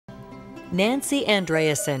Nancy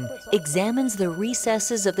Andreasen examines the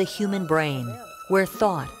recesses of the human brain, where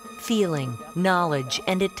thought, feeling, knowledge,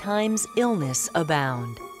 and at times illness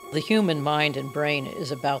abound. The human mind and brain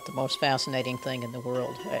is about the most fascinating thing in the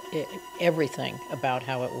world. Everything about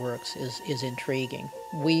how it works is intriguing.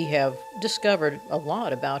 We have discovered a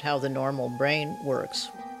lot about how the normal brain works.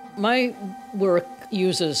 My work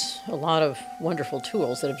uses a lot of wonderful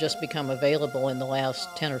tools that have just become available in the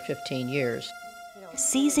last 10 or 15 years.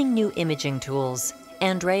 Seizing new imaging tools,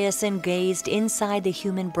 Andreasen gazed inside the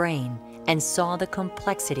human brain and saw the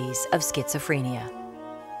complexities of schizophrenia.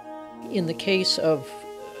 In the case of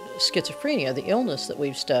schizophrenia, the illness that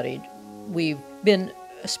we've studied, we've been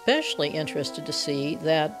especially interested to see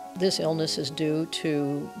that this illness is due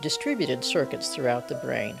to distributed circuits throughout the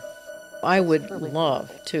brain. I would love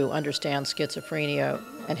to understand schizophrenia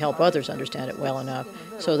and help others understand it well enough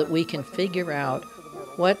so that we can figure out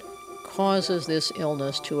what causes this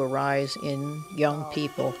illness to arise in young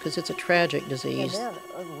people, because it's a tragic disease. And then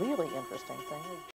a really interesting thing.